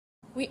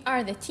We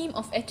are the team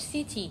of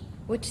HCT,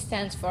 which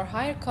stands for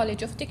Higher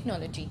College of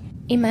Technology.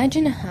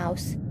 Imagine a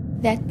house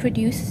that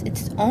produces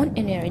its own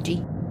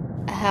energy,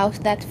 a house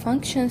that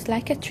functions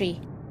like a tree,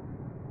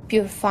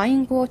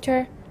 purifying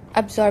water,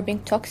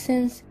 absorbing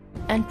toxins,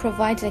 and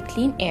provides a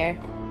clean air.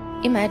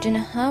 Imagine a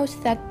house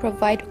that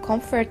provides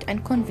comfort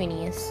and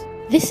convenience.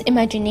 This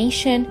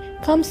imagination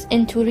comes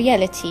into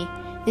reality.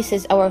 This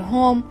is our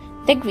home,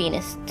 The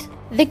Greenest.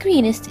 The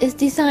Greenest is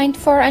designed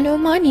for an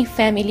Omani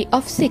family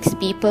of 6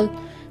 people,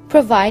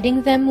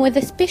 providing them with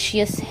a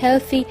spacious,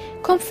 healthy,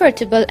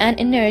 comfortable, and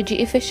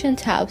energy-efficient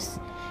house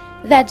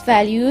that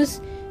values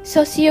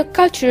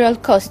socio-cultural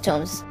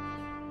customs.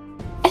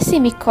 A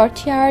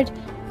semi-courtyard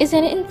is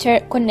an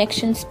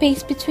interconnection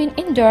space between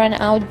indoor and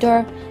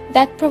outdoor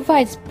that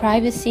provides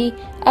privacy,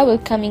 a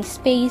welcoming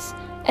space,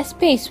 a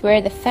space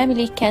where the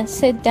family can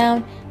sit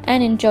down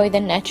and enjoy the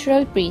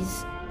natural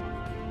breeze.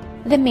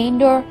 The main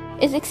door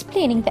is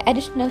explaining the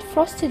additional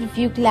frosted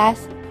view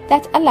glass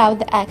that allow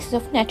the access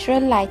of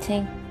natural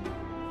lighting.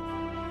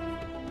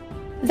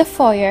 The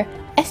foyer,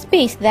 a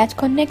space that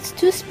connects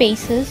 2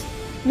 spaces,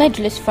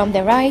 majlis from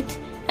the right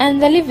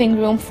and the living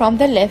room from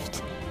the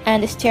left,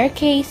 and a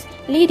staircase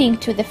leading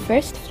to the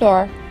first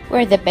floor,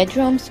 where the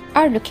bedrooms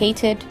are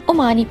located.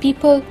 Omani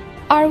people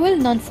are well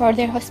known for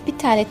their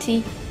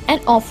hospitality and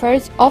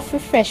offers of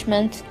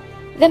refreshment.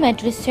 The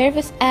majlis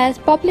serves as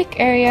public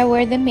area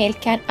where the male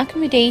can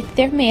accommodate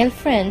their male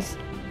friends.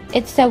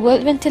 It's a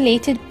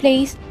well-ventilated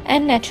place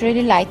and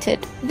naturally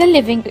lighted. The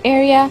living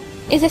area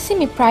is a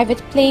semi-private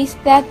place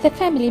that the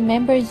family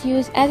members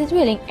use as a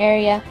dwelling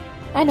area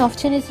and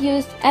often is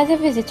used as a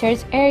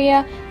visitors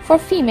area for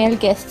female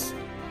guests.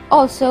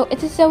 Also,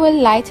 it is a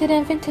well-lighted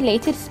and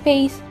ventilated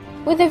space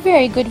with a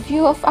very good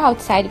view of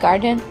outside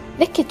garden.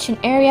 The kitchen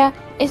area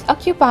is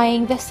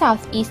occupying the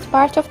southeast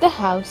part of the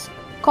house,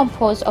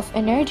 composed of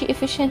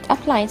energy-efficient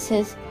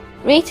appliances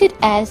rated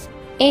as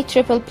A++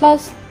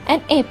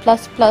 and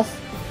A++,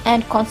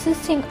 and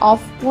consisting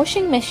of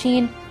washing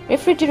machine,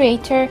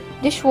 refrigerator,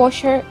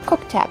 dishwasher,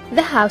 cooktop.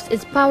 The house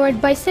is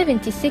powered by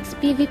 76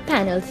 PV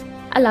panels,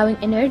 allowing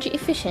energy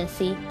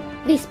efficiency.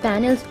 These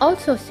panels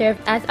also serve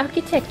as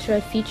architectural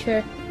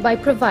feature by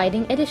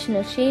providing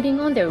additional shading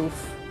on the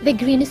roof. The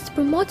Greenest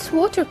promotes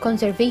water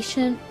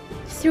conservation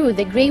through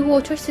the grey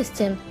water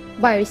system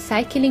by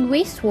recycling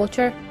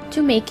wastewater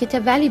to make it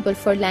available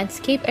for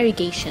landscape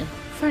irrigation.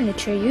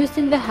 Furniture used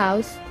in the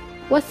house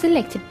was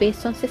selected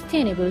based on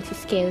sustainability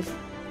scales,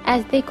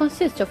 as they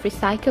consist of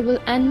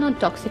recyclable and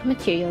non-toxic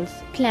materials.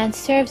 Plant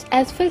serves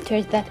as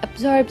filters that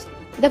absorbs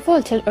the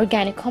volatile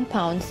organic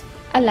compounds,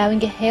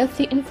 allowing a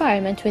healthy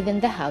environment within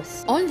the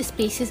house. All the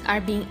spaces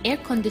are being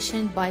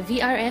air-conditioned by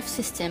VRF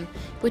system,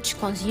 which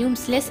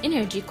consumes less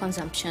energy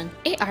consumption.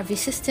 ARV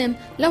system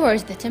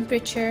lowers the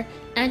temperature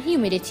and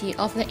humidity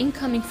of the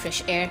incoming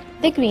fresh air.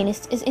 The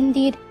Greenest is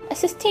indeed a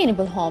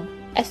sustainable home,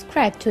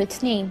 ascribed to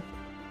its name.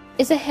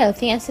 Is a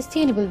healthy and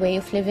sustainable way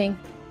of living.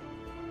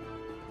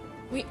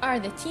 We are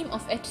the team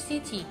of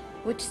HCT,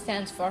 which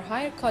stands for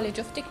Higher College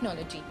of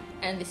Technology,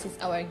 and this is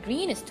our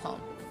greenest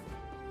home.